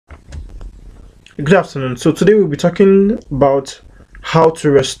Good afternoon. So today we'll be talking about how to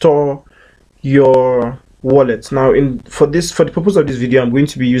restore your wallet. Now, for the purpose of this video, I'm going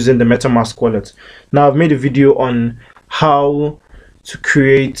to be using the Metamask wallet. Now, I've made a video on how to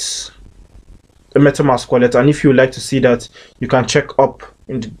create a Metamask wallet, and if you would like to see that, you can check up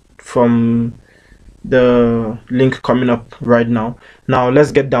from the link coming up right now. Now,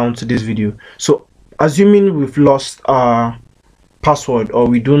 let's get down to this video. So, assuming we've lost our password or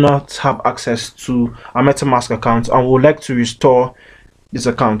we do not have access to a MetaMask account and would like to restore this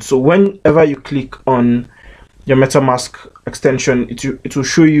account, so whenever you click on your MetaMask extension, it will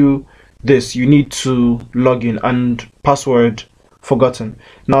show you this: you need to log in and password forgotten.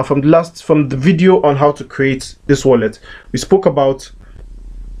 Now, from the video on how to create this wallet, we spoke about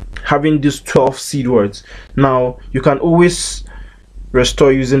having these 12 seed words. Now, you can always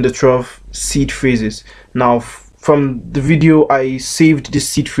restore using the 12 seed phrases. Now, from the video, I saved the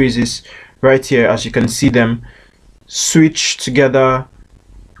seed phrases right here, as you can see them: switch, together,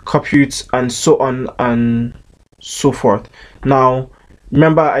 compute, and so on and so forth. Now,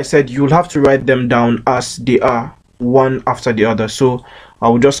 remember I said you'll have to write them down as they are, one after the other. So I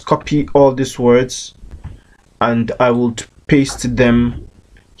will just copy all these words and I will paste them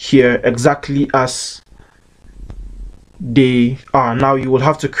here exactly as they are. Now you will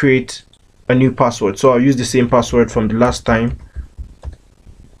have to create a new password, so I'll use the same password from the last time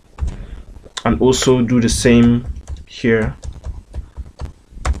and also do the same here,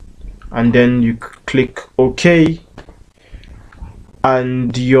 and then you click OK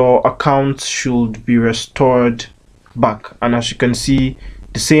and your account should be restored back. And as you can see,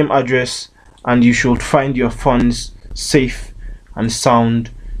 the same address, and you should find your funds safe and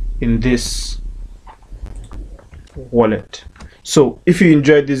sound in this wallet. So if you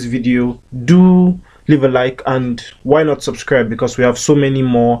enjoyed this video, do leave a like, and why not subscribe, because we have so many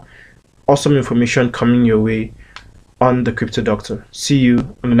more awesome information coming your way on the Crypto Doctor. See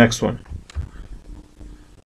you on the next one.